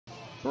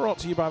brought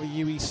to you by the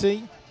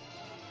UEC.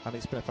 And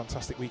it's been a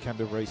fantastic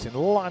weekend of racing.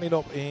 Lining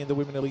up in the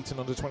Women Elite and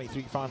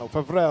Under-23 final.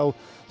 Ravels,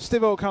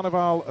 Stivo,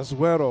 Carnival,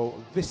 Azuero,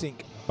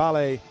 Vissink,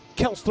 Ballet,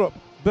 Kelstrup,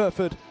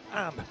 Burford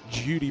and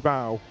Judy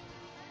Bow.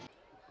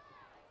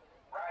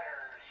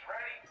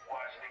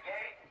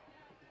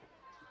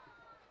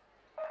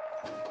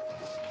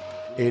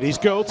 It is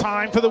go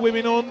time for the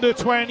women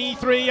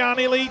under-23 and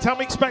elite. I'm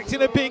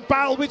expecting a big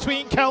battle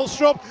between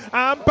Kelstrup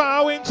and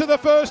Bow into the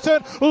first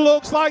turn.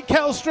 Looks like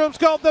Kelstrup's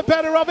got the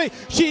better of it.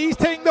 She's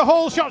taking the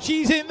whole shot.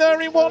 She's in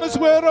there in one as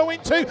Azuero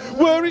in two.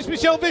 Where is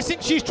Michelle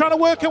Vissink? She's trying to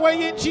work her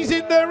way in. She's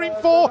in there in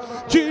four.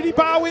 Judy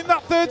Bow in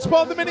that third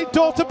spot at the minute.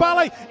 Daughter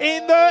Ballet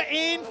in there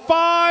in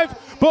five.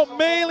 But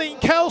Malin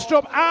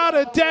Kelstrup out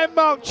of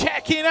Denmark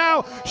checking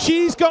out.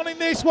 She's gone in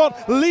this one,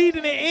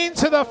 leading it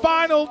into the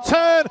final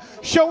turn,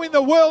 showing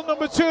the world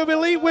number 2 of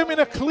elite women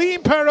a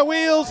clean pair of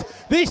wheels.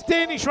 This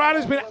Danish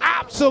rider's been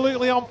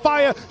absolutely on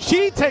fire.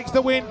 She takes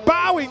the win,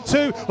 Bow in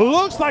 2.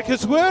 Looks like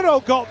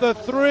Azuero got the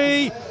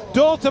 3.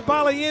 Daughter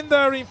Ballet in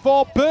there in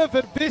 4.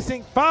 Burford,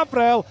 Vissink,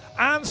 Ravels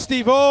and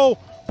Stivo.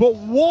 But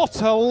what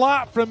a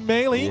lap from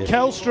Malin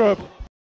Kelstrup.